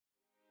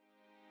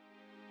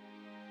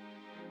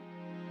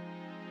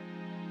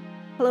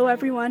Hello,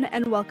 everyone,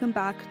 and welcome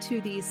back to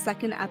the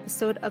second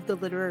episode of the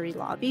Literary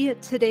Lobby.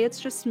 Today, it's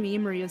just me,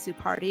 Maria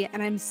Zupardi,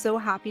 and I'm so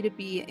happy to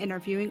be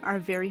interviewing our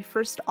very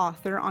first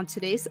author on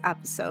today's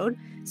episode.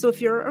 So if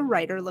you're a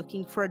writer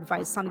looking for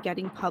advice on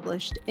getting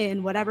published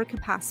in whatever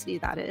capacity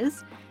that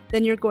is,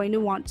 then you're going to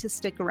want to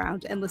stick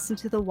around and listen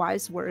to the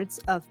wise words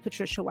of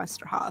Patricia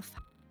Westerhof.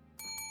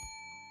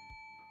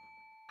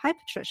 Hi,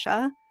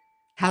 Patricia.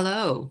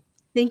 Hello.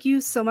 Thank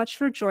you so much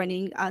for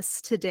joining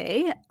us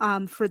today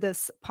for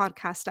this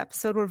podcast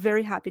episode. We're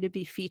very happy to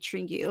be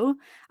featuring you.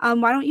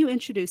 Why don't you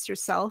introduce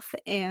yourself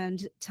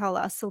and tell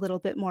us a little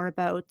bit more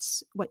about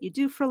what you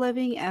do for a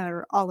living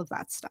or all of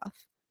that stuff?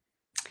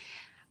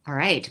 All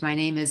right. My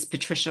name is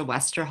Patricia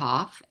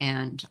Westerhof,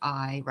 and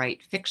I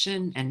write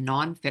fiction and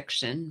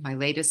nonfiction. My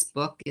latest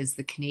book is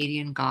The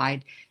Canadian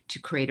Guide to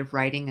Creative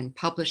Writing and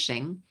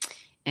Publishing,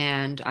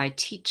 and I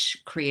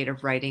teach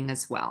creative writing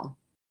as well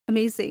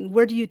Amazing.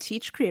 Where do you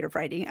teach creative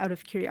writing, out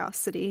of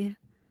curiosity?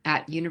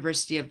 at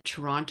University of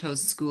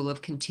Toronto's School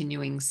of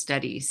Continuing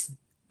Studies.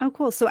 Oh,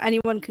 cool. So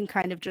anyone can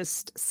kind of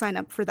just sign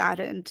up for that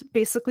and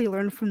basically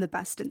learn from the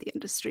best in the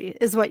industry,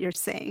 is what you're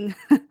saying.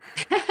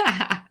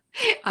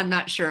 I'm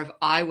not sure if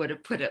I would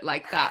have put it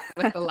like that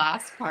with the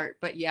last part,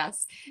 but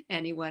yes,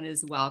 anyone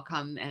is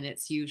welcome. And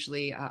it's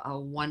usually a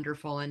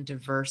wonderful and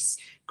diverse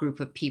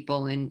group of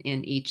people in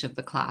each of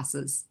the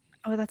classes.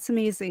 Oh, that's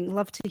amazing.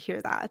 Love to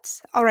hear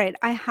that. All right,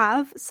 I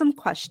have some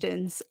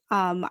questions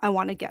I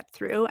want to get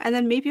through, and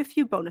then maybe a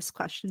few bonus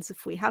questions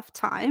if we have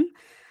time.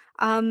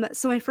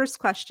 So my first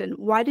question,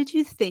 why did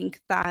you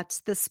think that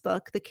this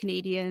book, The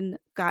Canadian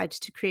Guide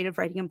to Creative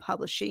Writing and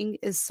Publishing,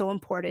 is so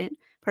important,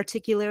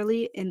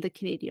 particularly in the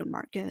Canadian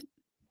market?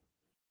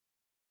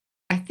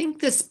 I think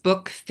this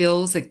book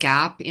fills a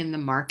gap in the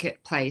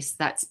marketplace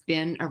that's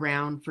been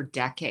around for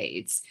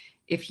decades.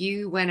 If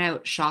you went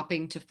out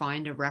shopping to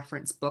find a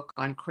reference book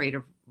on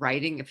creative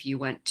writing, if you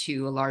went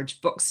to a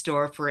large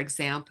bookstore, for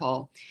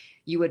example,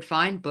 you would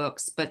find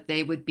books, but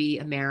they would be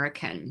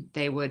American.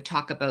 They would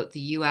talk about the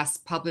US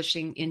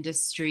publishing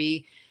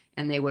industry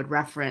and they would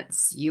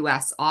reference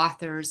US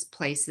authors,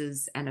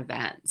 places, and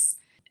events.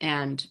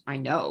 And I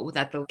know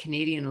that the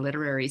Canadian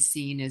literary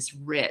scene is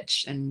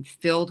rich and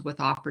filled with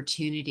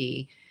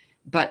opportunity,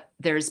 but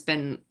there's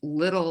been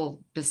little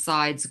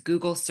besides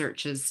Google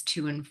searches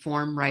to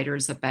inform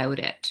writers about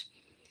it.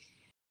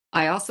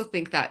 I also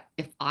think that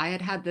if I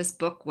had had this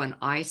book when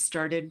I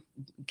started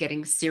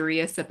getting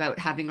serious about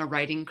having a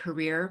writing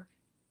career,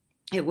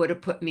 it would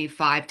have put me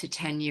 5 to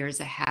 10 years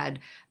ahead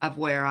of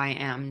where I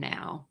am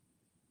now.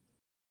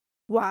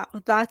 Wow,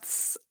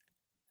 that's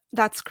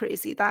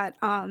crazy that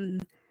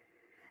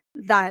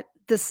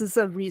this is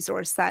a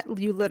resource that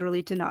you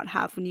literally did not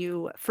have when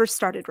you first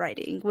started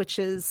writing, which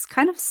is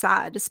kind of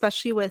sad,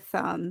 especially with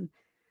the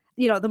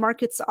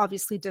market's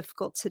obviously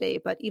difficult today,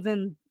 but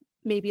even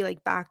maybe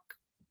like back,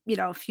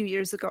 a few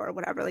years ago or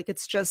whatever, like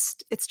it's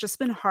just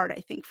been hard,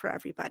 I think, for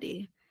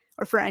everybody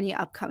or for any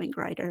upcoming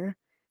writer,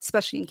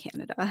 especially in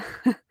Canada.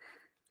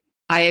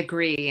 I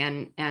agree.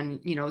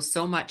 And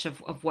so much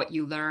of what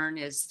you learn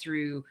is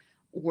through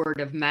word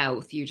of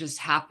mouth. You just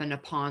happen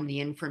upon the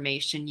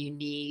information you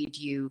need.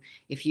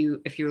 If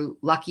you're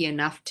lucky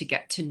enough to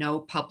get to know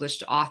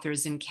published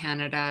authors in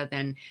Canada,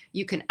 then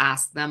you can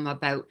ask them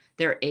about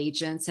their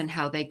agents and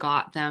how they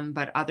got them.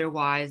 But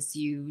otherwise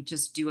you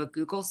just do a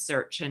Google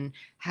search, and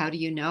how do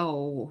you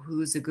know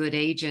who's a good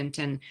agent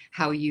and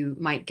how you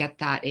might get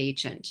that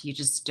agent? You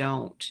just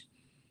don't.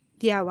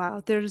 Yeah,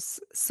 wow. There's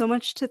so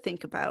much to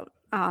think about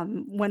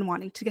when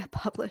wanting to get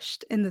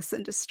published in this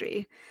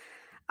industry.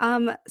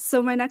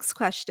 So my next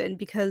question,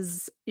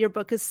 because your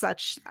book is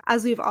such,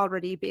 as we've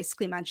already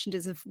basically mentioned,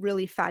 is a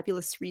really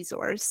fabulous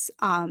resource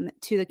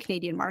to the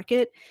Canadian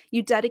market.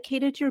 You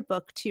dedicated your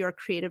book to your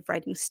creative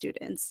writing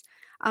students.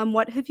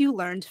 What have you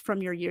learned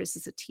from your years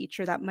as a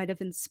teacher that might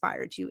have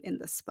inspired you in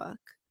this book?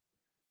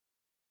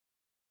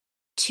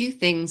 Two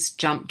things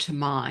jump to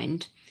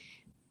mind.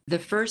 The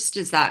first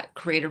is that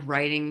creative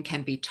writing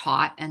can be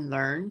taught and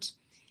learned.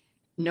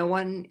 No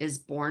one is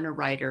born a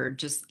writer,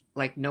 just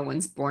like no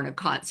one's born a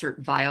concert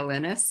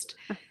violinist.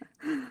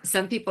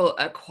 Some people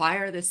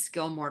acquire this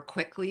skill more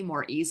quickly,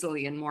 more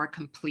easily, and more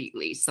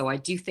completely. So I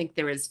do think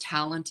there is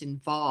talent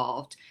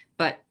involved,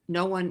 but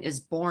no one is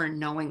born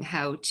knowing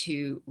how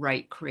to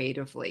write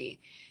creatively.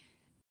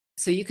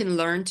 So you can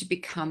learn to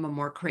become a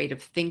more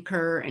creative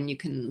thinker, and you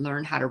can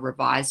learn how to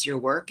revise your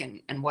work,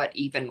 and what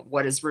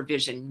does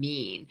revision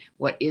mean?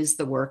 What is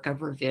the work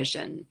of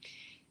revision?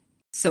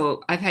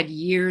 So I've had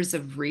years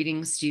of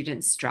reading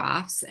students'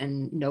 drafts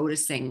and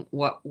noticing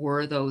what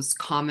were those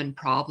common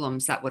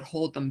problems that would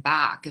hold them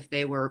back if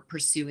they were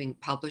pursuing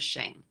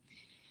publishing.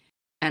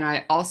 And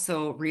I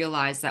also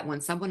realized that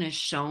when someone is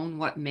shown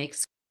what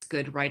makes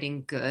good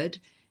writing good,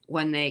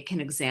 when they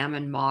can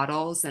examine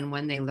models and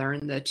when they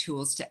learn the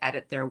tools to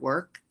edit their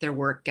work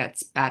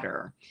gets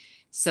better.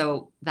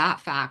 So that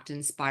fact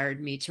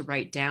inspired me to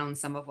write down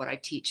some of what I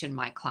teach in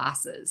my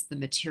classes, the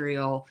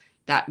material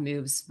that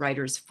moves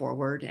writers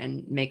forward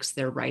and makes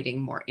their writing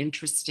more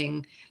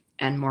interesting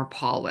and more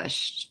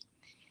polished.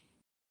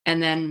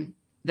 And then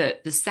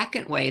The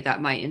second way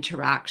that my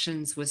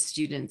interactions with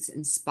students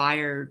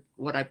inspired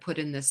what I put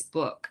in this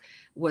book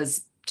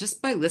was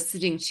just by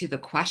listening to the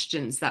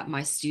questions that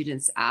my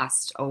students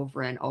asked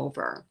over and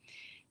over.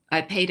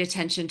 I paid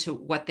attention to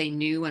what they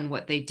knew and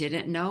what they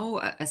didn't know,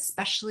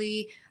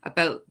 especially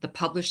about the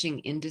publishing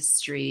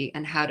industry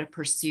and how to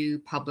pursue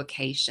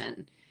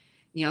publication.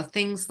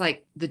 Things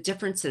like the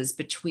differences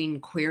between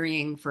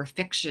querying for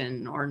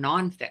fiction or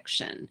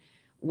nonfiction,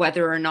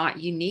 whether or not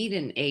you need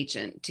an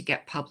agent to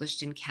get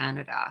published in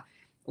Canada,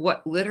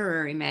 what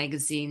literary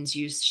magazines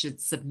you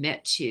should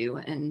submit to,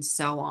 and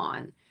so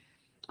on.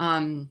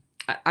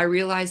 I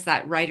realize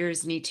that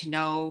writers need to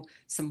know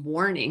some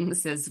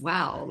warnings as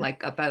well,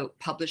 like about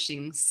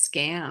publishing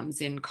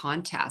scams in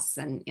contests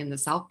and in the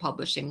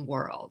self-publishing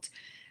world.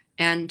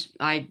 And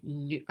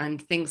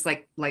things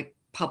like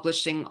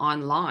publishing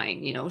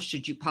online.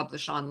 Should you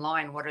publish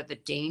online? What are the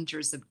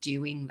dangers of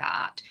doing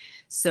that?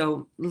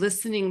 So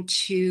listening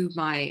to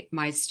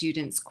my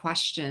students'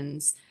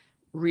 questions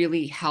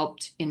really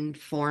helped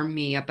inform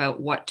me about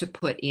what to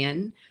put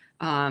in,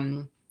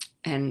 and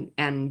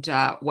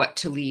what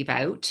to leave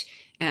out.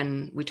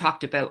 And we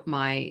talked about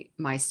my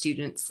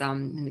students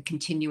in the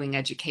continuing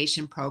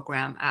education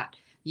program at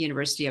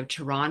University of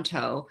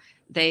Toronto.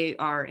 They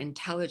are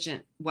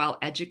intelligent, well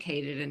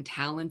educated, and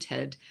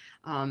talented,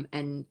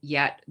 and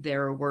yet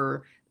there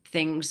were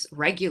things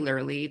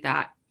regularly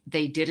that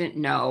they didn't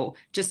know,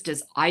 just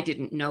as I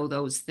didn't know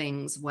those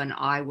things when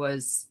I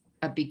was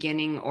a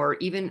beginning or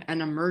even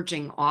an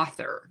emerging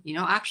author.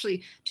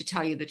 Actually, to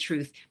tell you the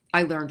truth,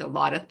 I learned a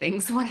lot of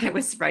things when I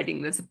was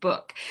writing this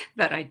book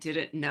that I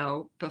didn't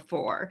know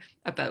before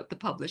about the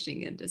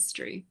publishing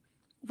industry.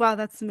 Wow,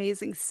 that's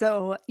amazing.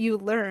 So you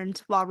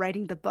learned while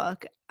writing the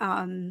book,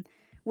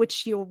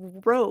 which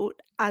you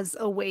wrote as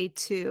a way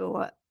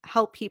to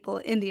help people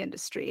in the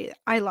industry.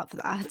 I love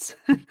that.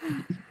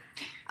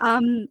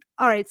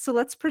 All right, so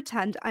let's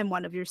pretend I'm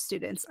one of your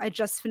students. I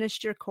just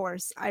finished your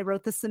course. I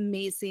wrote this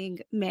amazing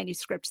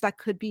manuscript that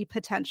could be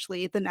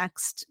potentially the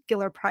next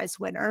Giller Prize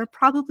winner.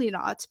 Probably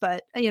not,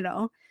 but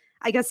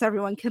I guess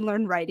everyone can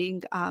learn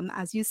writing,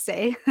 as you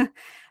say.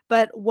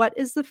 But what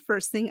is the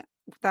first thing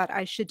that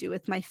I should do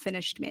with my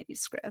finished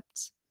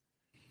manuscript?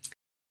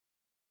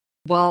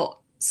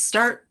 Well,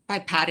 start by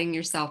patting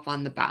yourself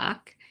on the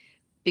back,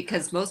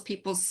 because most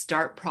people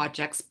start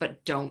projects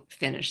but don't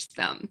finish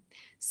them.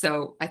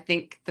 So I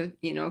think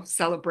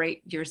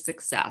celebrate your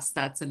success.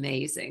 That's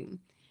amazing.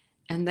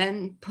 And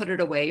then put it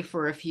away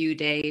for a few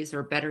days,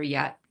 or better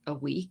yet, a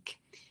week.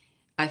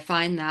 I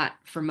find that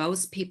for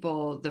most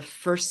people, the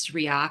first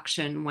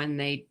reaction when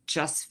they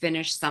just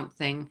finish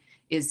something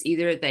is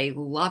either they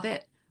love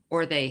it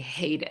or they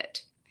hate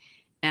it.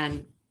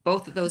 And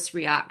both of those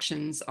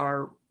reactions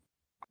are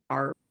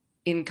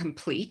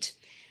incomplete.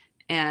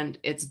 And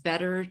it's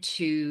better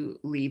to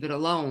leave it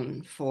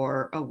alone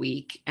for a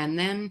week. And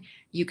then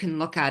you can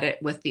look at it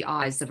with the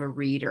eyes of a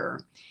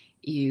reader.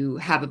 You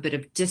have a bit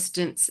of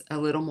distance, a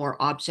little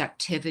more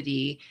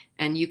objectivity,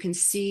 and you can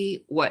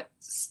see what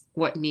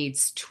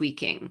needs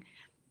tweaking.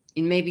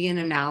 And maybe an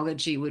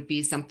analogy would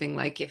be something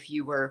like if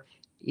you were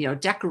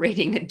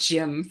decorating a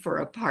gym for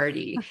a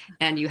party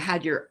and you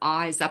had your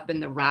eyes up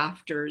in the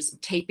rafters,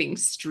 taping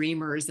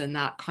streamers and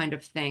that kind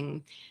of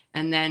thing.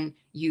 And then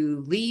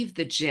you leave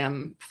the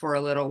gym for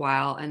a little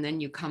while and then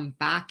you come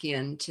back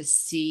in to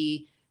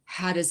see,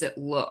 how does it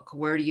look?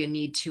 Where do you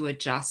need to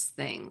adjust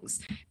things?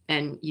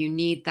 And you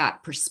need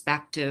that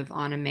perspective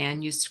on a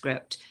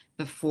manuscript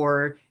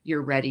before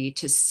you're ready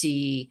to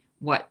see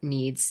what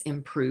needs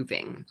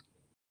improving.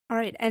 All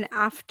right, and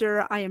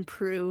after I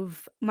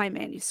improve my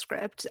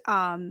manuscript,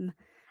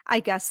 I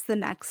guess the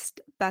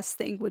next best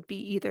thing would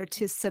be either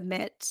to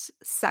submit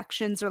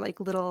sections or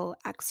like little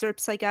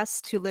excerpts, I guess,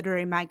 to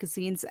literary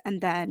magazines and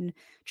then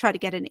try to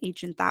get an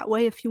agent that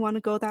way if you want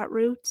to go that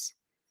route.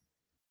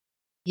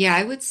 Yeah,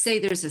 I would say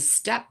there's a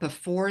step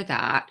before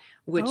that,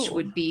 which Oh,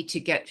 would be to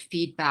get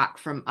feedback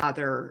from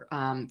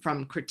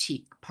from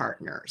critique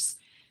partners.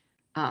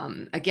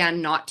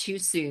 Again, not too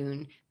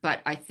soon,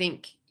 but I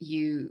think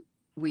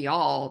we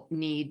all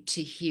need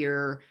to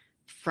hear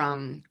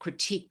from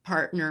critique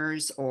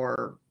partners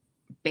or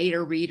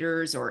beta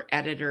readers or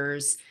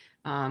editors,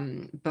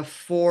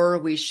 before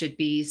we should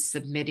be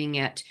submitting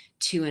it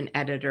to an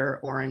editor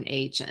or an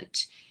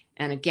agent.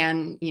 And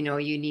again, you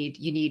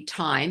need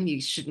time.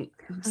 You shouldn't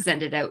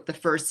send it out the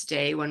first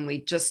day. When we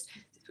just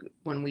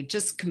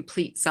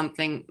complete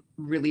something,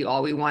 really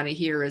all we want to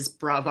hear is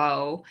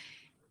bravo.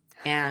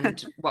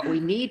 And what we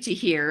need to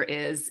hear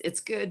is, it's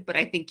good, but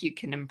I think you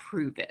can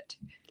improve it.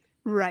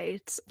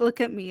 right. Look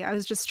at me. I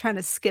was just trying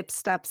to skip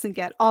steps and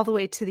get all the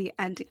way to the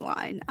ending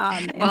line,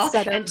 Well,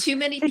 instead and of too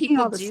many taking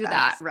people all the do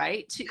that, steps.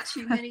 right?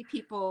 Too many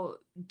people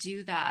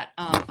do that.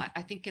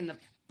 I think in the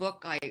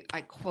book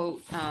I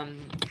quote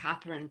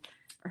Catherine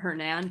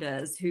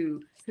Hernandez,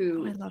 who Oh, I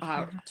who love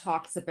uh, her.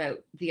 talks about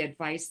the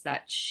advice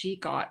that she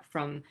got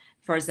from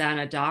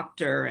Farzana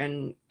Doctor,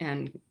 and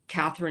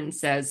Catherine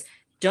says,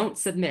 "Don't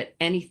submit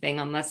anything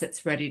unless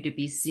it's ready to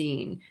be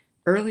seen.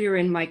 Earlier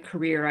in my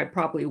career, I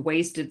probably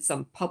wasted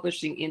some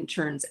publishing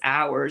intern's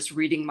hours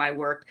reading my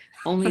work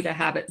only to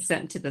have it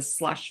sent to the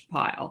slush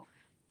pile.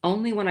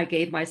 Only when I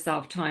gave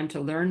myself time to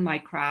learn my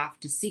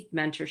craft, to seek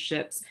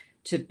mentorships,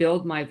 to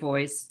build my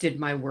voice, did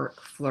my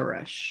work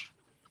flourish.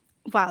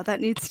 Wow, that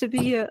needs to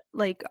be,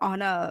 like,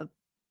 on a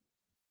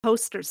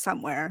poster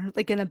somewhere,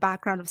 like, in a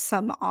background of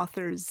some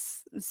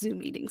author's Zoom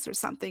meetings or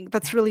something.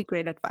 That's really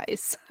great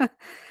advice.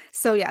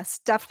 So, yes,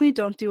 definitely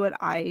don't do what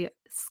I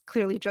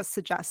clearly just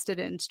suggested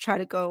and try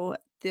to go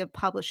the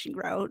publishing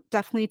route.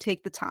 Definitely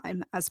take the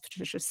time, as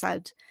Patricia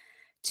said,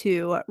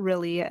 to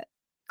really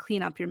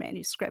clean up your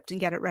manuscript and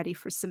get it ready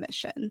for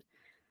submission.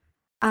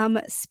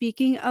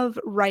 Speaking of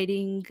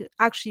writing,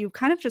 actually, you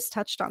kind of just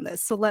touched on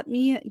this. So let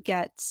me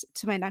get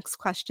to my next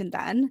question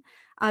then,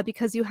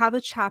 because you have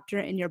a chapter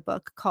in your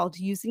book called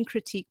Using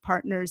Critique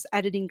Partners,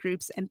 Editing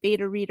Groups, and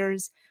Beta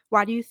Readers.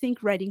 Why do you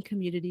think writing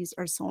communities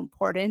are so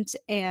important?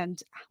 And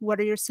what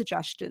are your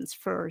suggestions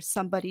for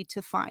somebody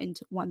to find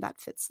one that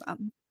fits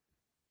them?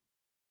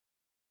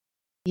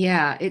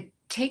 Yeah, it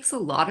takes a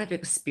lot of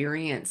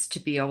experience to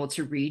be able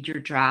to read your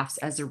drafts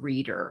as a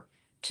reader,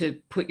 to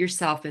put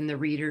yourself in the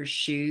reader's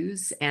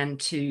shoes and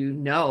to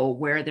know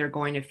where they're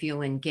going to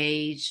feel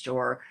engaged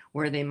or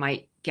where they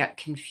might get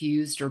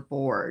confused or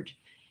bored.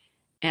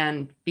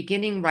 And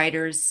beginning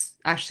writers,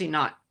 actually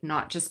not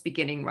just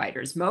beginning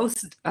writers,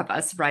 most of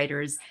us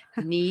writers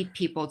need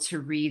people to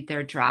read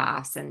their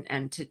drafts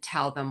and to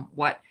tell them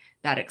what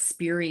that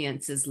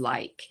experience is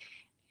like.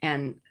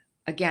 And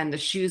again, the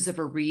shoes of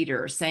a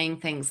reader, saying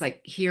things like,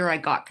 here I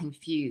got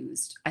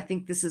confused. I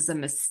think this is a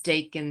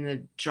mistake in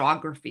the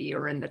geography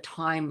or in the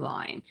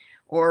timeline.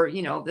 Or,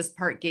 this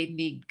part gave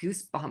me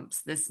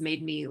goosebumps. This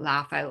made me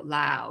laugh out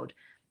loud.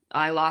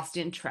 I lost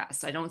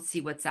interest. I don't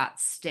see what's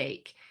at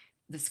stake.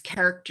 This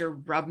character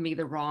rubbed me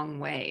the wrong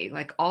way.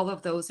 Like, all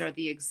of those are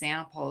the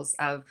examples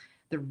of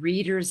the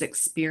reader's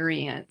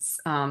experience,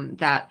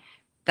 that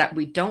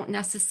we don't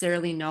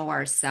necessarily know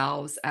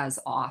ourselves as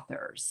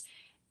authors.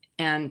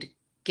 And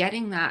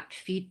getting that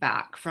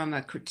feedback from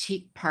a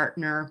critique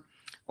partner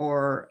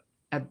or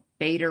a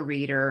beta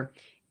reader,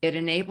 it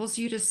enables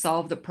you to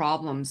solve the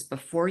problems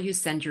before you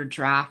send your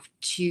draft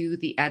to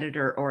the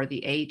editor or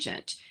the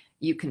agent.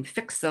 You can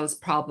fix those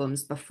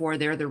problems before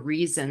they're the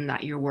reason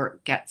that your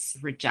work gets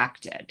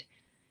rejected.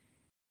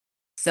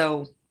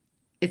 So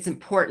it's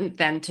important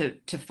then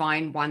to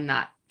find one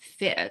that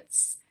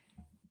fits.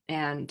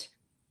 And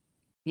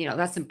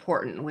that's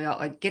important. We all,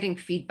 like, getting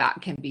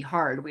feedback can be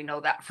hard. We know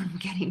that from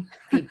getting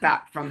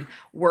feedback from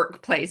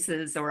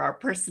workplaces or our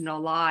personal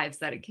lives,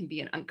 that it can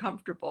be an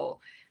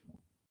uncomfortable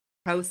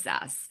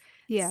process.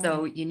 Yeah.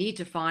 So you need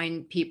to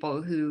find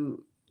people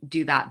who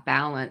do that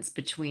balance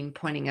between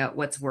pointing out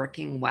what's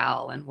working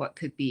well and what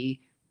could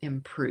be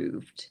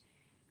improved.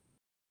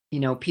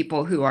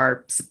 People who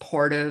are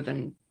supportive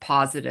and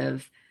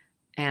positive,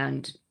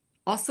 and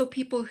also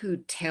people who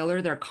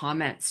tailor their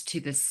comments to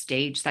the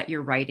stage that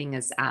your writing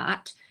is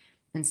at.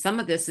 And some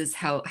of this is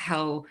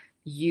how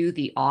you,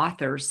 the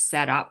author,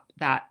 set up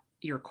that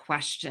your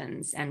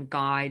questions and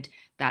guide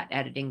that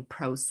editing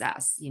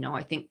process.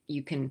 I think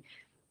you can,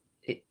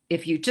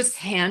 if you just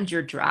hand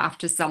your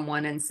draft to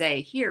someone and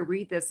say, here,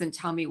 read this and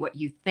tell me what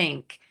you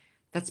think,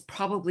 that's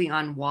probably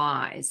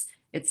unwise.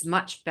 It's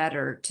much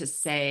better to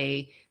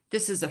say,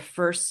 this is a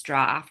first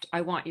draft.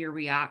 I want your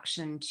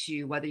reaction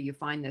to whether you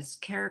find this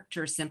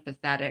character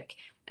sympathetic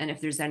and if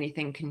there's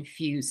anything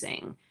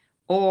confusing.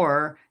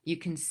 Or you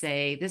can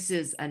say, this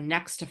is a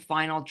next to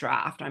final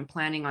draft. I'm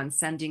planning on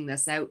sending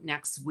this out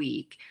next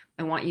week.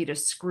 I want you to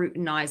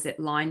scrutinize it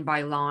line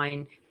by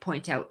line,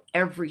 point out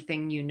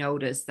everything you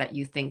notice that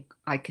you think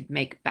I could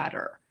make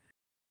better.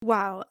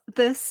 Wow,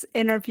 this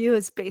interview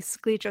is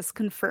basically just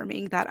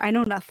confirming that I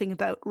know nothing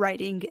about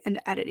writing and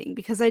editing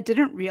because I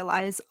didn't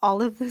realize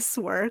all of this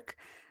work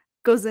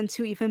goes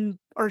into even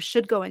or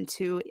should go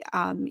into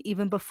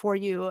even before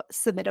you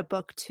submit a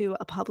book to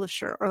a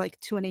publisher or like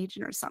to an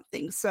agent or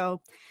something. So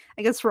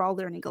I guess we're all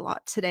learning a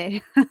lot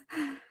today.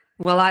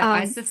 Well,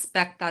 I um,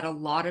 suspect that a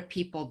lot of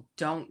people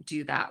don't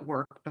do that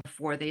work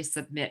before they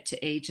submit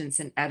to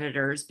agents and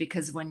editors,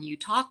 because when you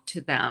talk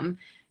to them,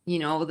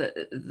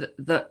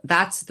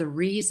 that's the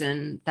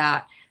reason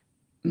that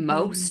mhm.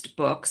 most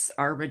books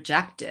are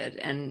rejected.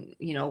 And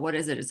what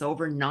is it? It's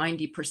over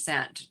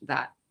 90%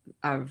 that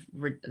are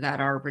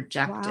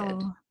rejected.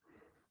 Wow.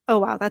 Oh,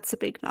 wow, that's a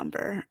big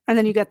number. And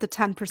then you get the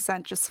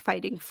 10% just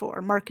fighting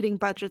for marketing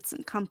budgets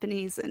and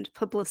companies and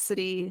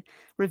publicity,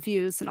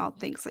 reviews, and all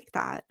things like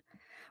that.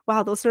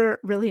 Wow, those are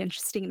really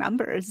interesting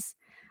numbers.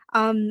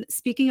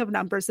 Speaking of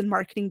numbers and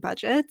marketing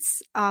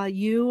budgets,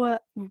 you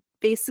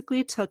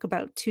basically took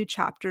about 2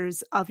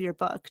 chapters of your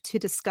book to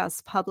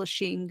discuss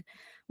publishing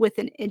with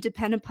an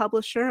independent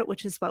publisher,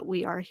 which is what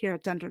we are here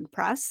at Dundon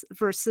Press,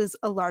 versus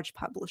a large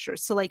publisher.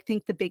 So, like,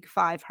 think the big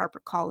 5,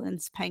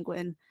 HarperCollins,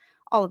 Penguin,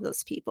 all of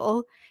those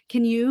people.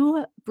 Can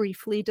you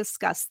briefly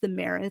discuss the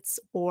merits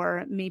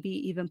or maybe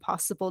even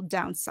possible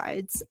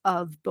downsides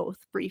of both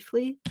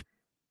briefly?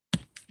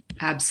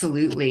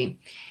 Absolutely.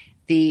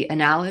 The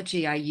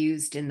analogy I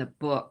used in the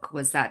book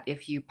was that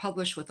if you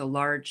publish with a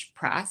large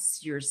press,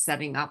 you're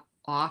setting up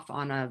off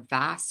on a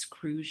vast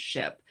cruise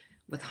ship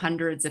with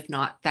hundreds, if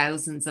not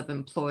thousands, of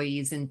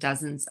employees in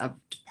dozens of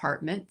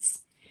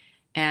departments.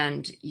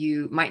 And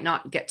you might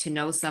not get to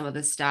know some of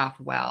the staff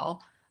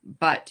well,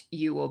 but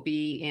you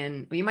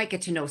might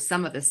get to know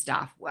some of the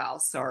staff well,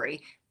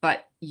 sorry,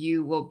 but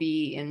you will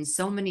be in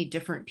so many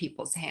different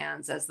people's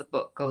hands as the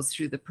book goes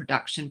through the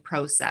production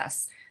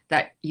process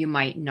that you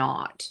might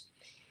not.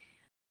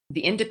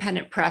 The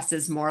independent press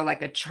is more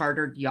like a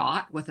chartered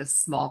yacht with a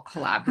small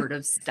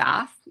collaborative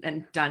staff,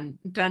 and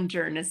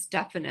Dundurn is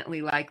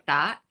definitely like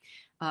that.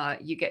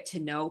 You get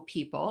to know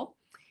people,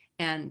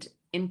 and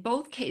in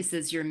both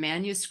cases, your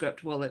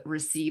manuscript will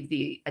receive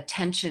the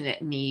attention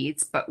it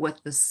needs, but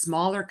with the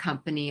smaller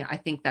company, I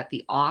think that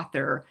the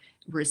author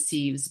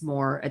receives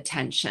more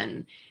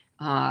attention.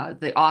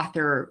 The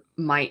author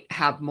might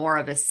have more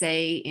of a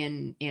say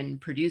in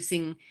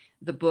producing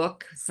the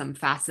book, some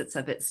facets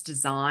of its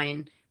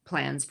design,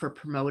 plans for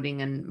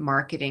promoting and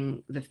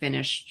marketing the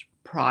finished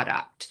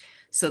product.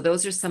 So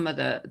those are some of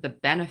the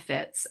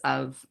benefits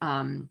of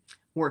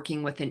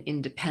working with an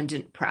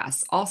independent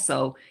press.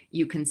 Also,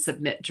 you can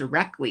submit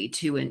directly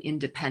to an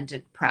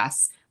independent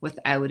press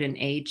without an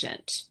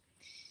agent.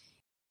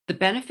 The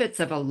benefits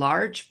of a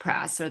large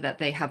press are that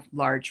they have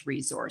large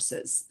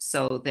resources.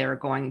 So they're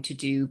going to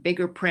do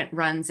bigger print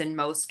runs in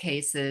most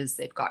cases.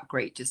 They've got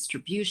great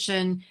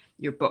distribution.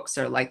 Your books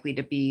are likely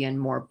to be in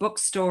more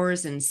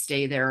bookstores and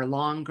stay there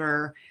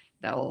longer.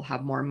 They'll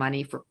have more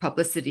money for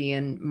publicity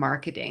and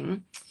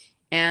marketing,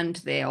 and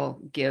they'll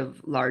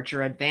give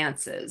larger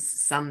advances.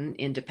 Some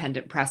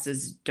independent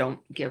presses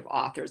don't give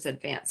authors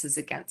advances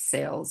against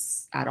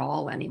sales at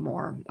all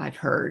anymore, I've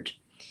heard.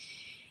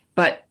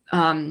 But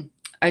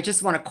I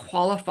just want to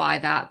qualify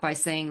that by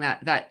saying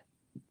that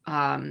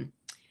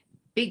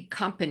big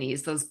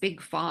companies, those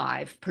big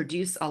five,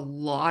 produce a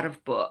lot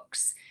of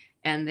books,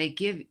 and they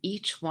give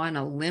each one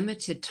a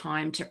limited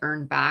time to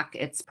earn back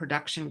its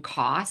production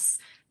costs,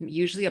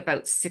 usually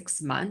about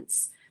 6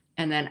 months.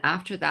 And then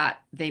after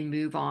that, they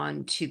move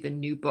on to the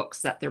new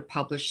books that they're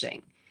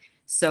publishing.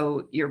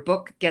 So your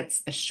book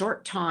gets a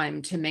short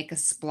time to make a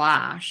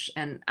splash,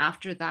 and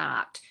after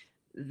that,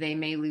 they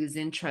may lose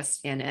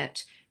interest in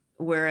it,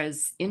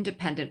 whereas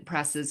independent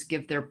presses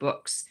give their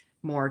books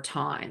more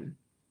time.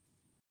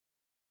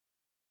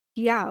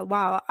 Yeah,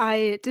 wow.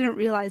 I didn't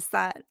realize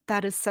that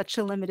that is such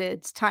a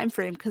limited time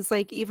frame because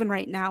like even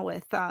right now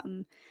with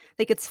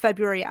like it's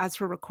February as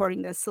we're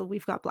recording this, so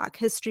we've got Black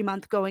History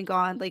Month going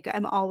on. Like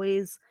I'm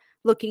always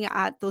looking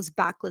at those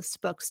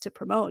backlist books to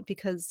promote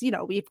because,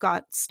 we've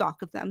got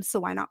stock of them, so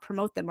why not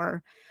promote them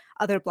or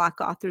other Black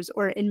authors,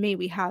 or in May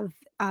we have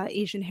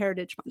Asian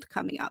Heritage Month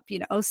coming up,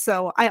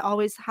 So I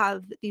always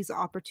have these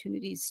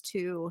opportunities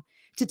to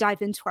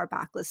dive into our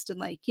backlist and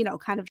like,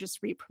 kind of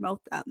just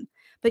re-promote them.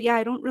 But yeah,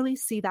 I don't really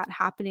see that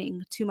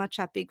happening too much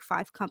at big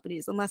five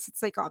companies unless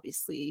it's like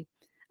obviously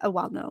a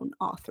well-known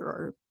author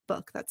or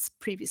book that's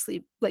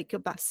previously like a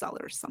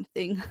bestseller or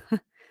something.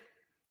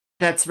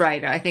 That's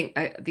right. I think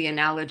the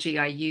analogy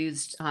I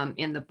used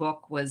in the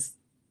book was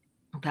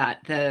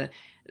that the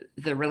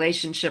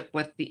relationship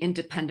with the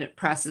independent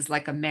press is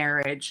like a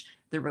marriage.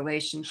 The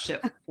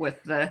relationship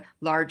with the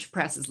large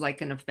press is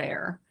like an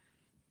affair.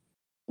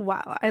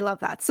 Wow, I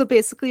love that. So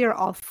basically you're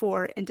all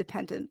for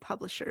independent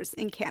publishers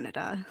in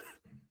Canada.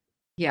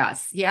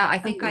 Yes. Yeah, I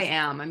think I Amazing.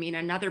 am. I mean,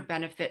 another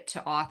benefit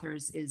to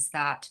authors is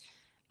that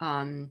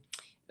um,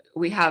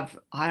 we have,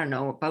 I don't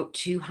know, about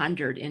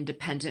 200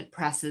 independent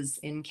presses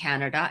in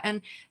Canada,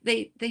 and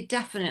they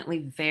definitely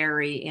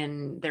vary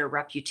in their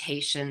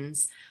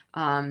reputations.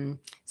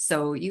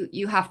 So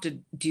you have to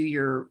do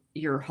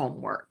your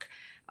homework.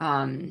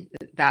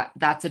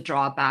 That's a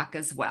drawback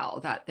as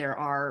well, that there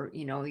are,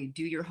 you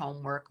do your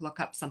homework, look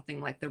up something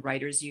like the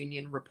Writers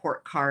Union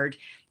report card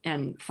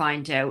and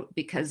find out,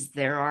 because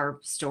there are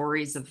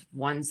stories of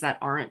ones that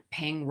aren't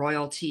paying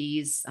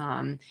royalties,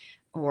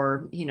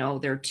 or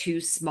they're too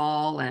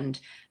small, and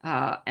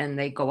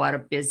they go out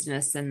of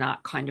business and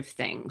that kind of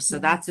thing. So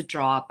Yeah. that's a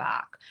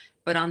drawback.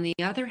 But on the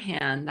other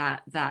hand,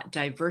 that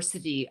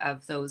diversity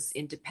of those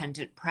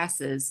independent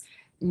presses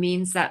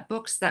means that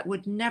books that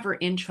would never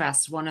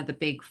interest one of the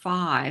big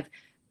five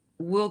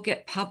will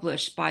get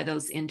published by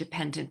those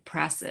independent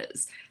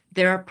presses.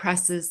 There are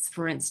presses,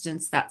 for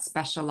instance, that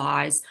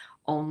specialize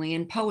only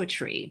in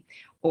poetry,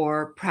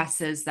 or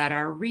presses that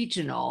are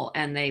regional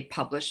and they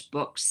publish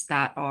books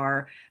that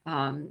are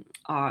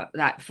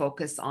that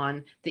focus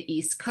on the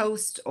East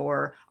Coast,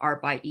 or are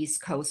by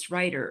East Coast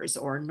writers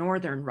or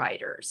Northern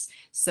writers.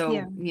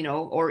 Yeah.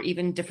 So, or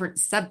even different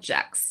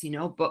subjects,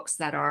 books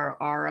that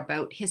are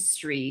about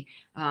history,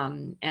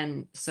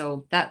 and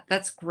so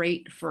that's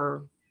great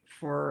for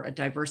a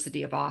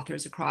diversity of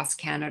authors across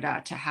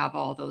Canada to have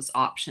all those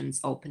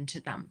options open to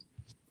them.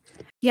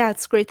 Yeah,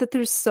 it's great that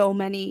there's so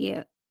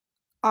many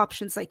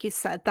options, like you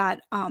said, that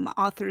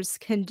authors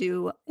can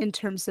do in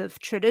terms of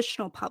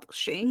traditional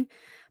publishing.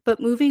 But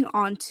moving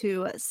on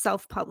to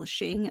self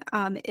publishing,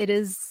 it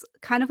is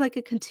kind of like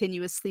a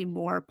continuously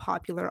more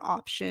popular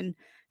option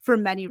for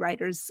many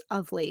writers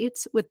of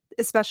late, with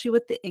especially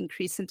with the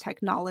increase in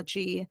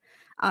technology.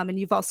 And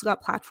you've also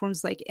got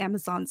platforms like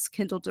Amazon's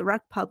Kindle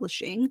Direct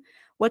Publishing.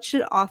 What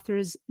should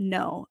authors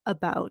know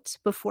about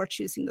before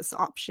choosing this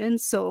option?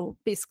 So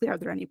basically, are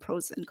there any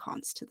pros and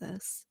cons to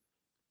this?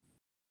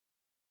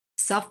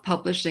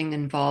 Self-publishing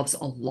involves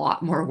a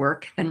lot more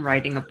work than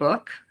writing a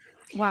book.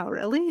 Wow,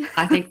 really?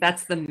 I think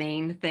that's the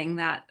main thing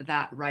that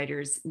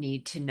writers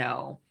need to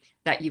know,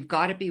 that you've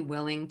got to be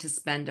willing to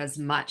spend as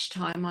much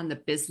time on the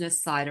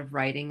business side of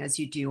writing as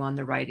you do on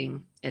the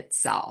writing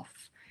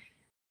itself.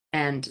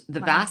 And the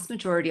Wow. vast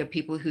majority of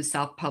people who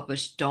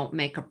self-publish don't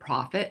make a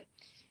profit.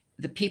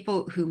 The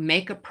people who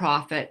make a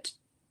profit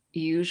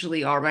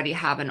usually already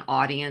have an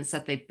audience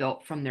that they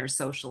built from their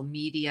social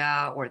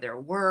media or their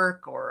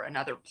work or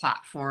another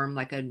platform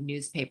like a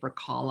newspaper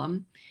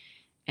column.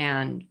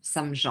 And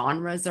some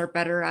genres are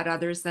better at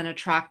others than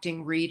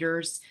attracting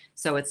readers.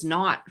 So it's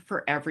not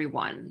for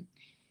everyone.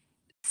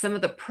 Some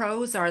of the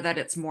pros are that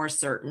it's more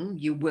certain.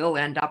 You will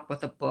end up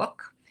with a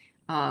book.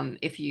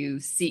 If you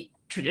seek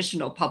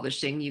traditional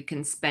publishing, you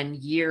can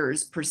spend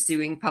years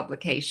pursuing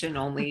publication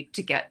only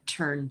to get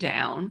turned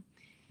down.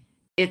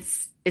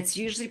 It's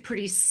usually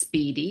pretty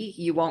speedy.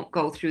 You won't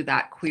go through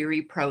that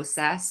query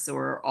process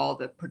or all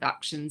the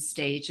production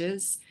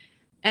stages,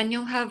 and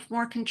you'll have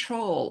more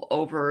control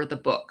over the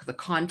book, the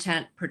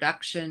content,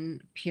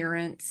 production,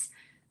 appearance,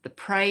 the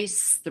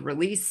price, the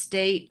release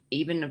date,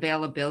 even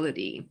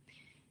availability.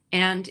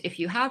 And if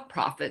you have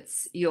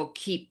profits, you'll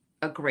keep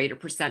a greater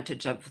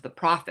percentage of the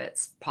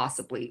profits,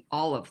 possibly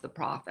all of the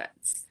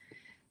profits.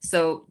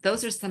 So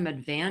those are some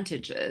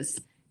advantages,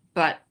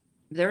 but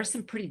there are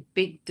some pretty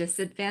big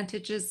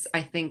disadvantages,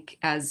 I think,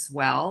 as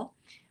well,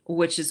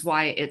 which is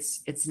why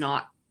it's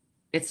not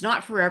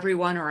for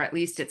everyone, or at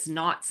least it's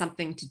not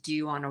something to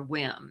do on a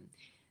whim.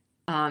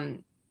 Yeah.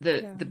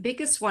 The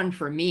biggest one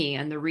for me,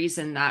 and the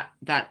reason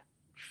that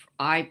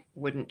I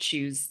wouldn't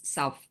choose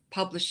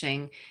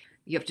self-publishing,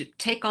 you have to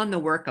take on the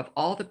work of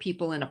all the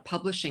people in a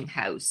publishing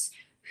house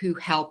who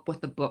help with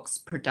the book's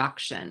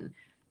production,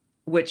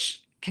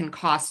 which can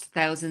cost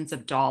thousands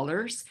of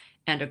dollars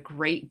and a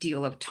great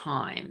deal of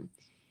time.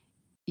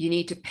 You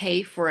need to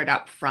pay for it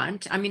up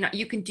front. I mean,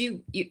 you can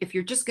do, if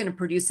you're just going to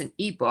produce an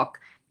ebook,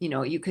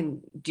 you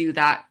can do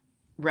that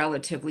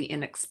relatively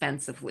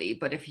inexpensively.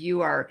 But if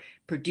you are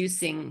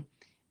producing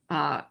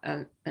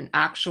an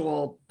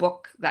actual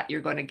book that you're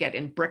going to get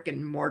in brick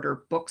and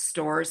mortar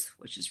bookstores,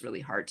 which is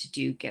really hard to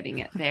do, getting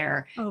it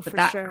there, Oh, but for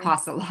that sure.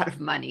 costs a lot of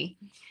money.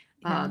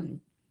 Yeah.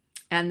 Um,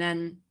 and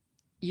then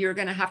you're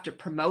going to have to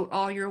promote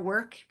all your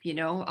work.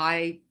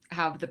 I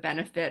have the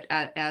benefit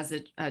as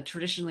a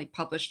traditionally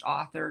published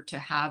author to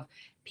have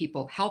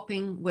people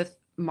helping with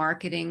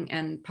marketing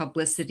and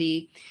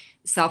publicity.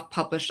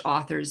 Self-published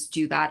authors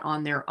do that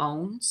on their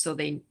own, so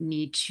they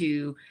need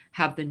to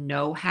have the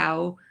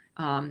know-how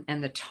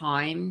and the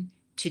time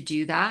to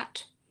do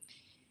that.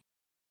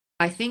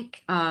 I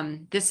think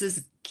this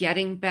is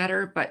getting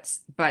better,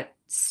 but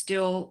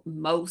still,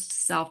 most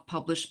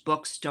self-published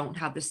books don't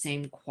have the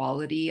same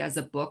quality as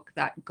a book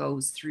that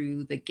goes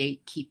through the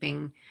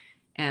gatekeeping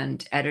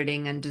and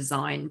editing and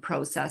design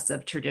process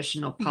of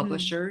traditional Mhm.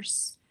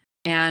 publishers.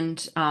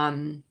 And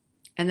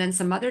then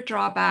some other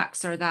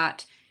drawbacks are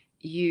that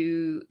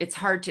it's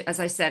hard to, as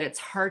I said, it's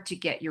hard to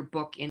get your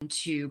book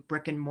into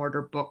brick and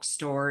mortar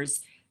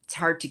bookstores. It's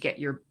hard to get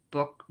your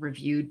book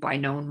reviewed by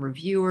known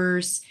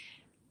reviewers.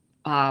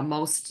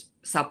 Most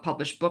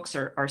self-published books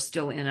are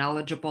still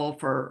ineligible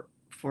for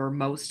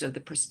most of the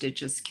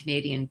prestigious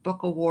Canadian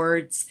book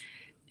awards,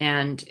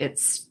 and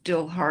it's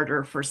still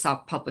harder for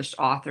self-published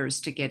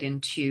authors to get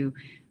into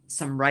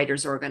some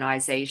writers'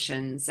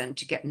 organizations and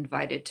to get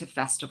invited to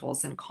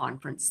festivals and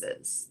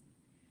conferences.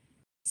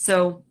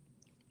 So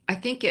I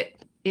think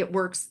it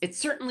works. It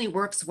certainly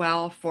works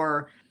well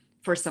for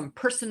some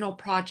personal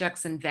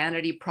projects and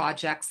vanity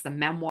projects, the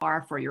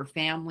memoir for your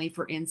family,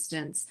 for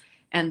instance.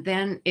 And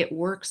then it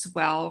works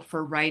well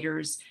for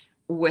writers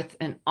with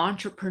an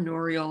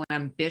entrepreneurial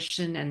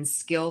ambition and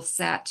skill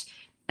set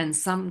and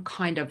some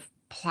kind of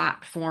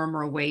platform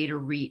or way to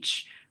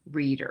reach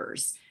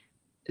readers.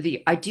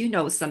 I do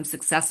know some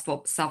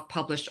successful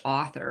self-published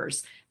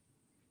authors,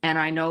 and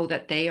I know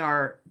that they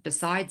are,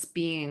 besides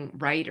being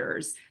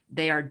writers,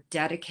 they are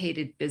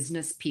dedicated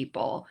business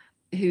people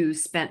who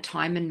spent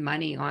time and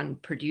money on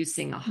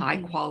producing a high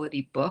Mhm.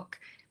 quality book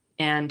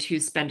and who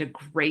spend a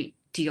great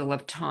deal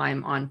of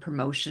time on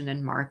promotion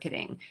and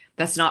marketing.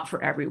 That's not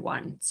for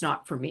everyone. It's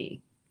not for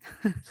me.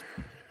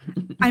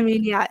 I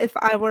mean, yeah, if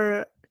I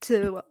were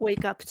to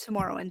wake up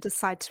tomorrow and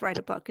decide to write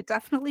a book, it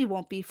definitely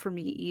won't be for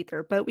me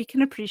either, but we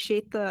can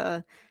appreciate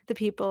the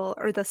people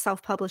or the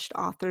self-published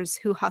authors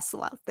who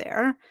hustle out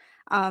there.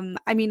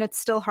 I mean, it's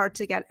still hard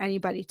to get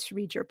anybody to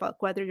read your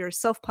book, whether you're a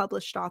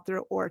self-published author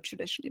or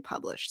traditionally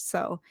published.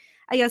 So,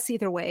 I guess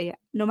either way,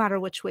 no matter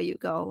which way you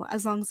go,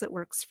 as long as it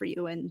works for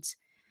you and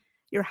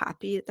you're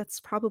happy, that's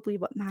probably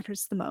what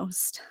matters the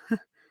most.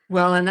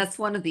 Well, and that's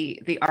one of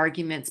the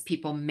arguments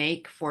people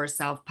make for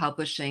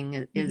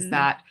self-publishing is Mhm.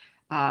 that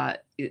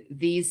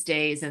these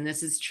days, and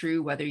this is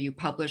true whether you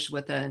publish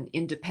with an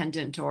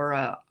independent or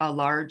a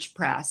large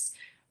press,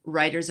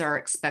 writers are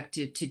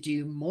expected to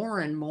do more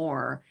and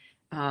more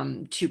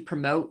to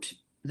promote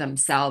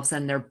themselves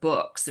and their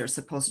books. They're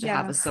supposed to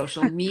have Yeah. a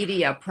social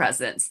media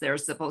presence. They're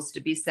supposed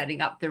to be setting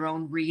up their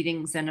own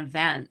readings and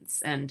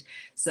events. And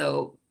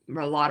so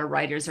a lot of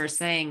writers are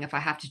saying, if I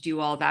have to do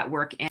all that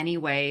work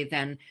anyway,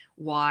 then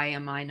why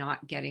am I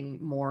not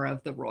getting more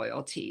of the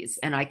royalties?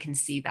 And I can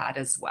see that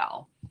as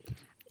well.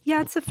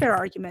 Yeah, it's a fair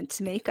argument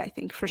to make, I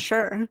think, for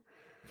sure.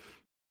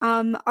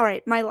 All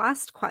right, my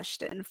last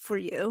question for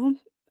you.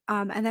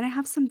 And then I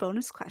have some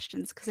bonus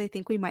questions because I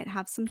think we might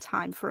have some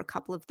time for a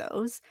couple of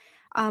those.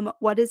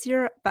 What is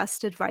your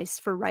best advice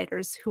for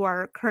writers who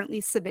are currently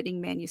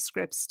submitting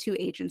manuscripts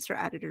to agents or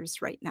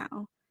editors right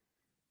now?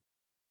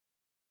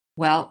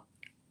 Well,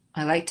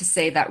 I like to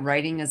say that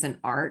writing is an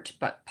art,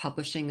 but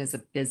publishing is a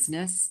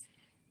business.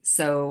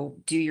 So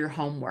do your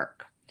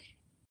homework.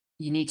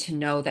 You need to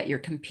know that you're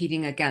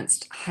competing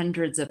against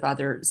hundreds of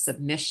other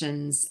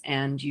submissions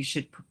and you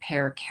should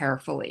prepare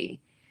carefully.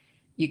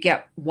 You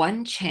get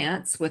one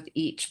chance with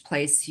each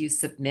place you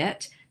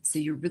submit, so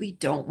you really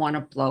don't want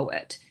to blow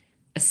it,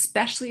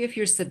 especially if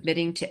you're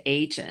submitting to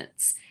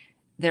agents.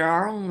 There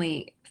are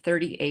only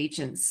 30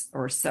 agents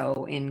or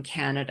so in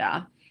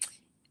Canada.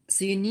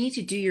 So you need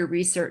to do your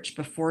research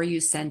before you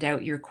send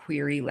out your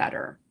query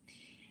letter.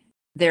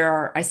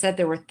 I said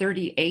there were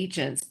 30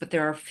 agents, but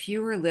there are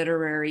fewer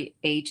literary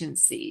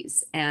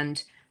agencies,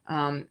 and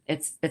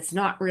it's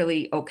not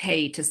really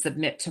okay to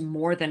submit to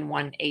more than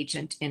one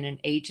agent in an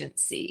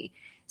agency.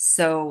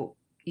 So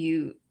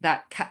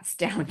that cuts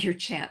down your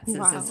chances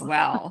as Wow.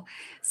 well.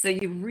 So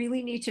you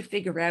really need to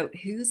figure out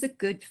who's a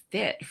good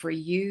fit for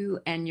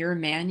you and your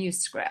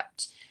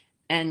manuscript.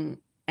 And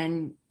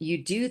and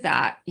you do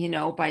that,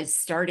 by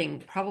starting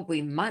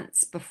probably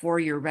months before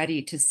you're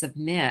ready to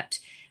submit.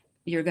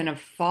 You're going to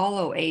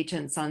follow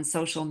agents on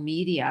social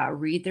media,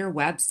 read their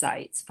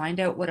websites, find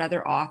out what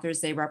other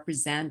authors they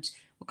represent,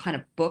 what kind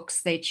of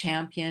books they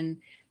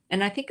champion.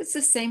 And I think it's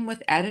the same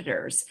with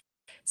editors,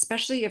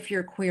 especially if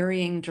you're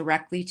querying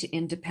directly to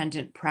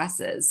independent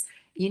presses.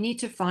 You need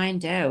to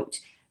find out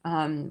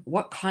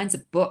what kinds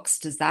of books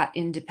does that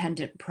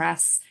independent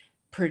press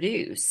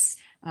produce?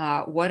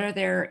 What are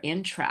their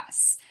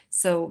interests?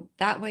 So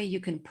that way you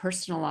can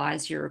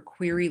personalize your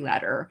query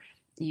letter.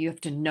 You have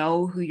to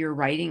know who you're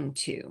writing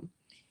to.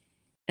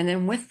 And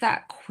then with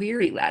that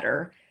query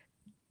letter,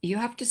 you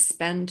have to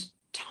spend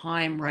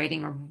time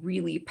writing a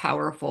really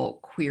powerful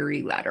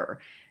query letter.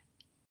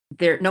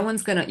 No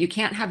one's going to, you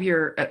can't have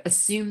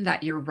assume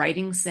that your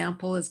writing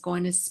sample is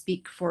going to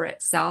speak for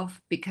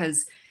itself,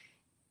 because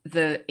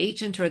the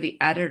agent or the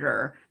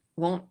editor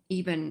won't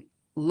even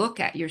look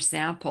at your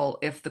sample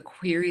if the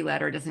query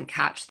letter doesn't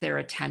catch their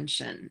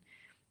attention.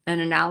 An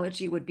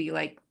analogy would be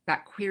like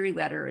that query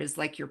letter is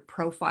like your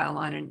profile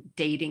on a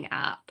dating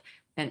app,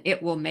 and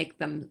it will make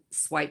them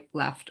swipe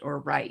left or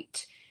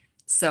right.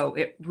 So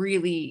it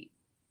really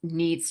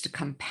needs to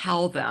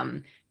compel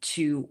them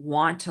to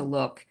want to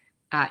look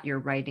at your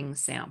writing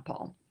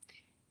sample.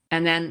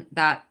 And then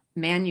that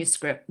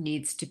manuscript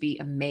needs to be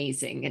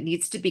amazing. It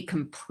needs to be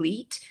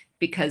complete,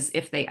 because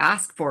if they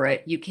ask for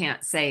it, you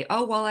can't say,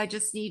 oh, well, I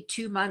just need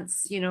 2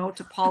 months,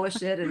 to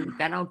polish it and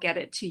then I'll get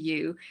it to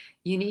you.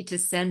 You need to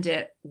send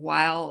it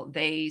while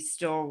they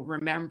still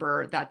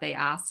remember that they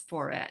asked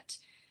for it.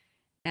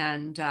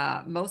 And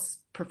most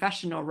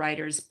professional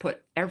writers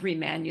put every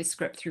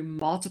manuscript through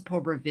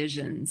multiple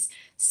revisions.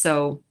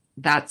 So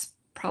that's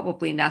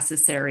probably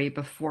necessary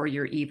before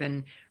you're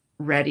even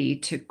ready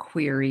to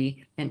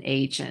query an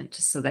agent,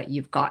 so that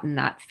you've gotten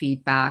that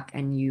feedback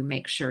and you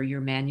make sure your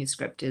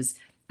manuscript is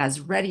as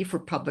ready for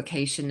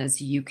publication as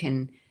you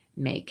can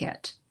make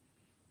it.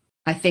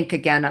 I think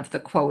again of the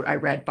quote I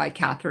read by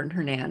Catherine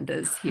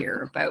Hernandez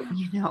here about,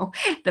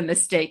 the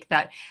mistake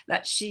that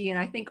she and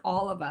I think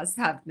all of us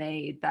have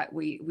made, that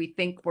we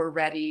think we're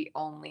ready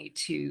only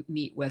to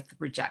meet with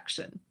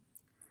rejection.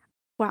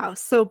 Wow.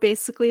 So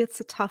basically,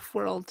 it's a tough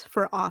world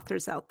for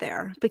authors out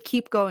there, but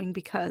keep going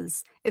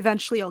because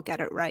eventually you'll get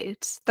it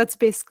right. That's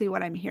basically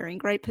what I'm hearing,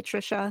 right,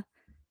 Patricia?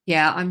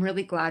 Yeah, I'm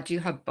really glad you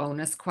have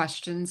bonus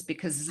questions,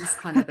 because this is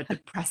kind of a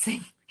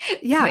depressing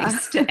Yeah.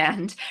 place to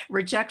end.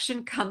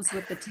 Rejection comes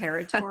with the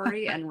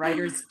territory, and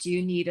writers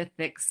do need a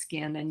thick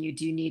skin, and you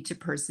do need to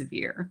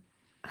persevere.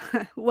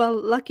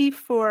 Well, lucky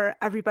for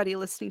everybody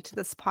listening to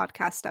this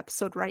podcast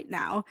episode right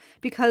now,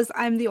 because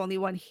I'm the only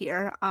one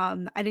here.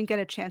 I didn't get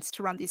a chance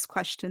to run these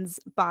questions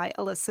by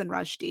Alyssa and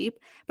Rajdeep,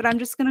 but I'm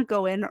just going to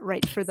go in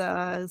right for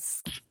the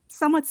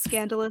somewhat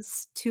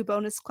scandalous two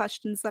bonus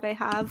questions that I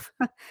have.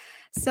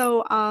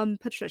 So,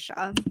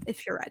 Patricia,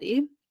 if you're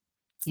ready,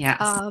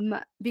 Yes.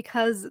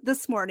 because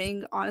this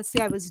morning,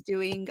 honestly, I was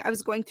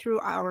going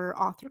through our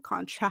author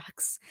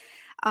contracts.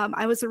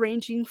 I was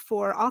arranging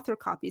for author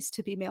copies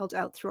to be mailed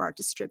out through our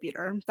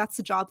distributor. That's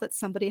a job that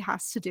somebody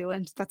has to do,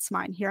 and that's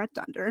mine here at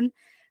Dundurn.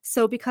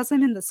 So, because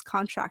I'm in this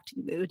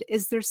contracting mood,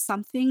 is there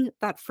something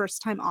that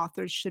first time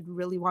authors should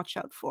really watch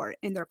out for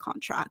in their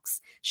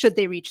contracts should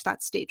they reach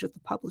that stage with the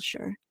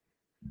publisher?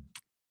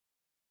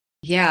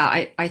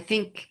 Yeah, I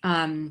think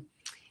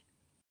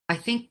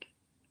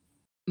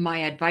my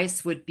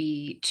advice would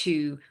be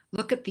to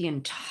look at the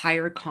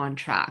entire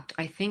contract.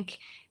 I think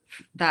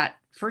that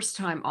first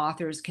time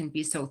authors can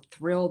be so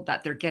thrilled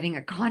that they're getting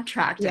a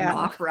contract and Yeah.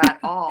 offer at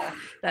all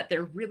that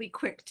they're really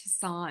quick to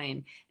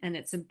sign. And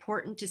it's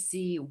important to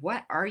see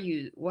what are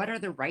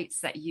the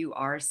rights that you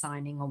are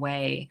signing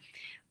away.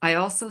 I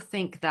also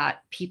think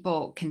that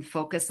people can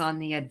focus on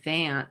the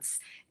advance,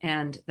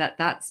 and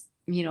that's,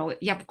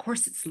 yeah, of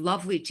course it's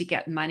lovely to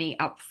get money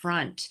up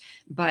front,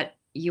 but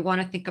you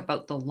want to think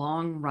about the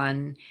long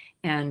run,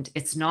 and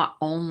it's not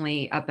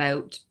only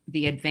about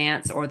the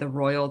advance or the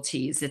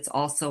royalties, it's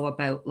also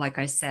about, like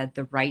I said,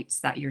 the rights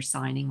that you're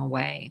signing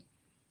away.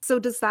 So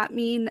does that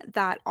mean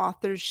that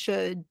authors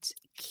should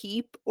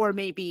keep or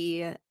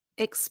maybe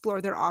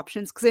explore their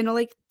options? Because I know,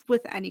 like,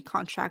 with any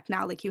contract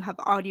now, like, you have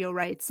audio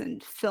rights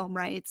and film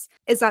rights.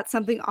 Is that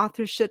something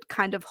authors should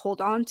kind of hold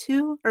on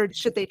to, or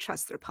should they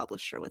trust their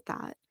publisher with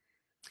that?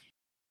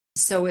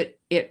 So it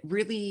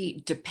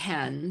really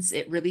depends.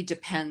 It really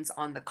depends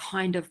on the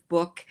kind of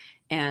book,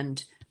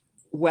 and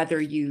whether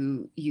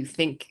you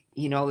think,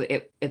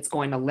 it's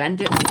going to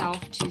lend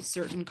itself to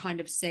certain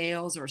kind of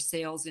sales or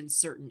sales in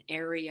certain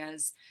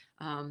areas.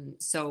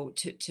 So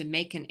to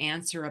make an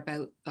answer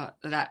about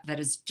that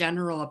is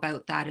general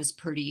about that is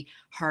pretty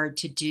hard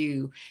to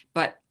do.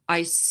 But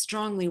I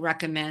strongly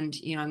recommend,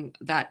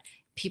 that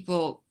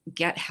people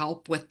get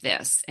help with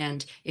this.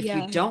 And if you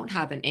Yeah. don't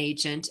have an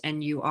agent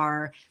and you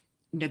are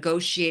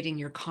negotiating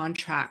your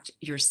contract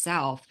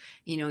yourself,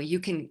 you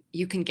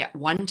can get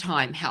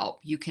one-time help.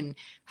 You can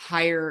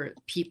hire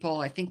people.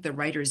 I think the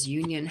writers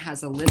union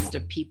has a list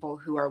of people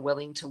who are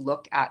willing to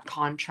look at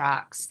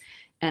contracts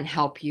and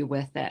help you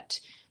with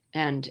it.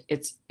 And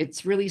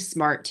it's really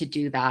smart to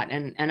do that.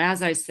 And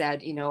as I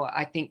said,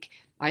 I think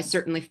I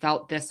certainly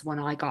felt this when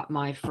I got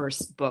my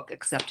first book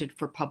accepted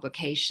for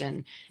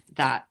publication,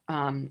 that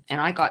and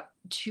I got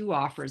two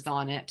offers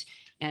on it.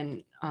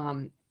 And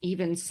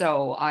even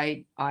so,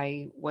 I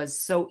was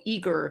so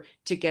eager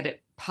to get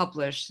it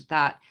published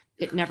that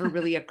it never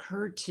really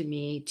occurred to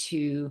me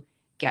to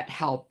get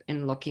help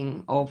in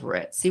looking over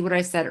it. See what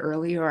I said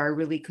earlier? I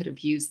really could have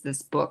used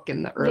this book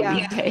in the early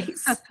Yeah.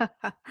 days.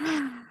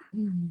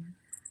 Mm.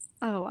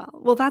 Oh, wow.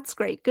 Well, that's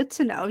great. Good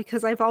to know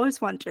because I've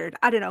always wondered.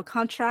 I don't know,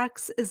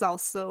 contracts is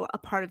also a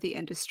part of the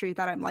industry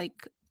that I'm,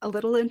 like, a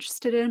little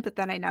interested in, but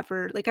then I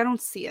never like, I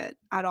don't see it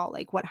at all,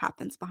 like, what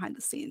happens behind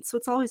the scenes. So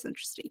it's always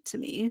interesting to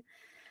me.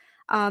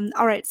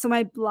 All right, so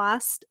my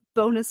last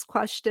bonus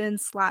question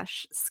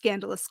slash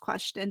scandalous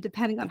question,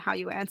 depending on how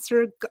you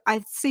answer,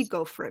 I'd say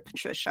go for it,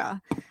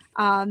 Patricia.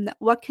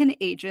 What can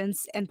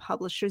agents and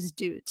publishers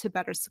do to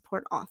better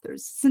support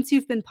authors? Since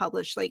you've been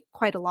published like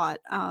quite a lot,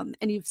 and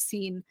you've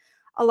seen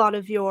a lot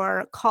of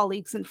your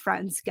colleagues and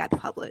friends get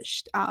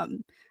published,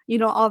 you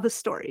know all the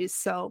stories.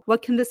 So,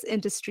 what can this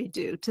industry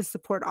do to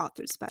support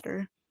authors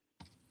better?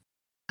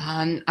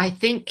 Um, I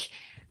think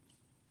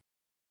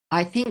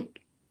I think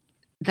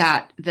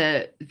that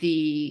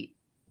the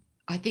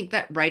I think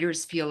that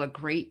writers feel a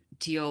great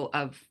deal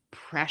of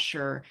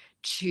pressure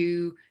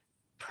to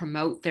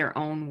promote their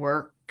own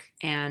work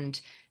and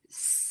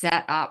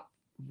set up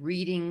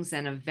readings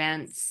and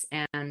events,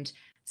 and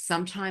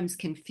sometimes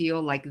can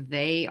feel like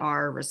they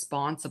are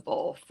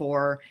responsible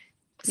for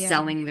Yeah,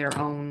 selling their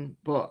own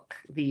book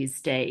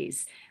these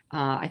days.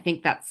 I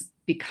think that's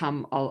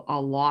become a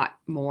lot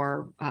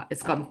more,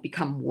 it's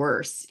become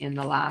worse in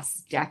the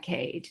last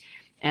decade.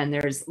 And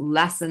there's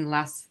less and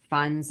less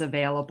funds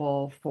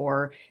available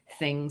for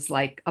things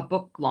like a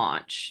book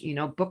launch.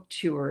 Book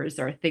tours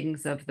are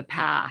things of the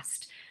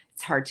past.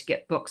 It's hard to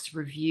get books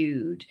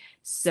reviewed.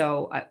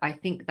 So I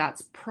think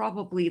that's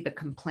probably the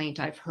complaint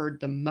I've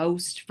heard the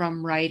most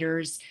from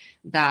writers,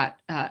 that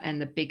and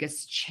the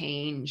biggest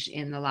change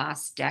in the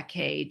last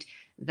decade,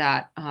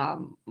 that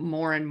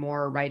more and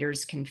more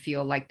writers can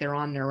feel like they're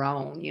on their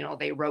own.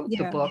 They wrote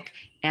the yeah. book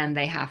and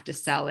they have to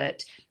sell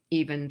it,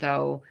 even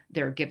though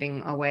they're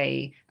giving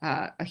away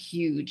a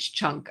huge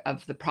chunk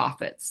of the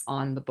profits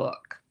on the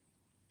book.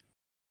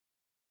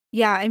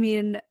 Yeah, I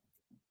mean,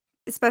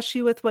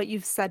 especially with what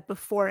you've said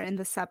before in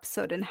this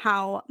episode and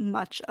how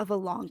much of a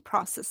long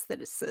process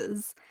this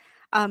is.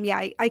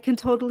 Yeah, I can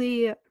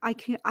totally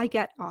I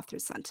get author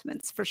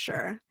sentiments for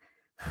sure.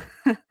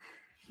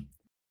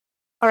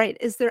 All right,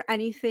 is there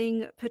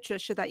anything,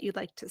 Patricia, that you'd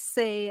like to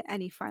say?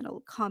 Any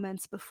final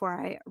comments before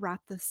I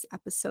wrap this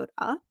episode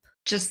up?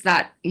 Just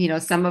that,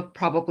 some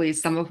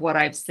of what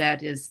I've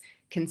said is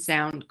can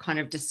sound kind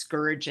of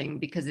discouraging,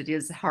 because it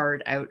is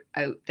hard out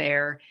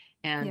there,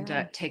 and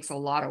Yeah. it takes a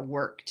lot of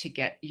work to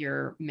get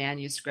your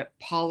manuscript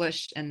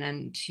polished and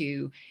then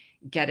to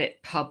get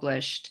it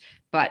published.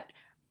 But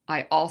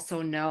I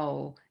also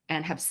know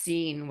and have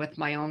seen with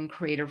my own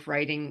creative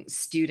writing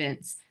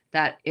students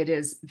that it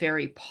is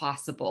very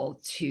possible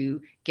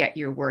to get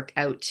your work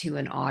out to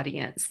an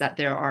audience, that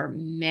there are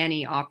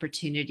many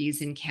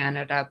opportunities in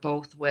Canada,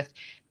 both with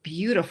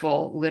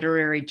beautiful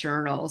literary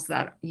journals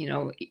that,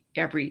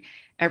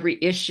 every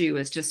issue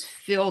is just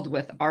filled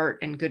with art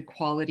and good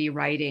quality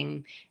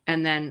writing,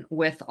 and then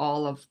with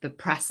all of the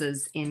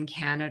presses in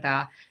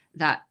Canada,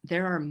 that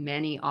there are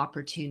many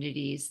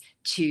opportunities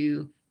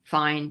to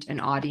find an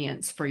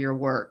audience for your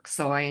work.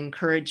 So I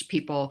encourage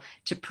people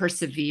to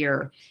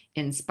persevere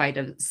in spite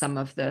of some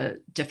of the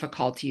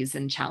difficulties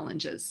and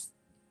challenges.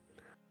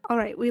 All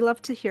right, we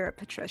love to hear it,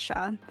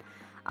 Patricia.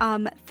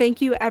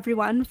 Thank you,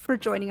 everyone, for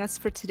joining us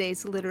for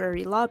today's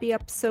Literary Lobby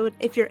episode.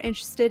 If you're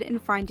interested in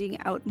finding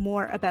out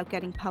more about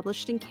getting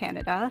published in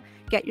Canada,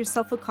 get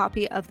yourself a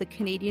copy of The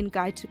Canadian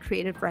Guide to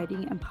Creative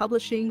Writing and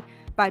Publishing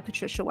by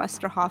Patricia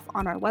Westerhof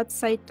on our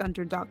website,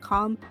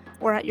 dunder.com,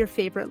 or at your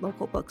favorite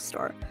local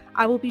bookstore.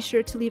 I will be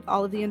sure to leave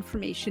all of the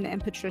information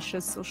and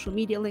Patricia's social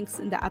media links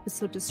in the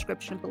episode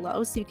description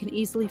below so you can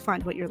easily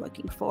find what you're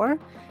looking for.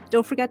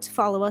 Don't forget to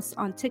follow us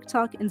on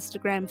TikTok,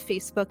 Instagram,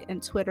 Facebook,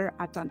 and Twitter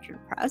at Dunder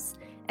Press.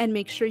 And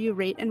make sure you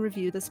rate and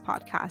review this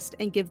podcast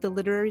and give the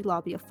Literary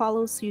Lobby a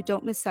follow so you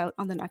don't miss out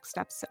on the next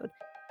episode.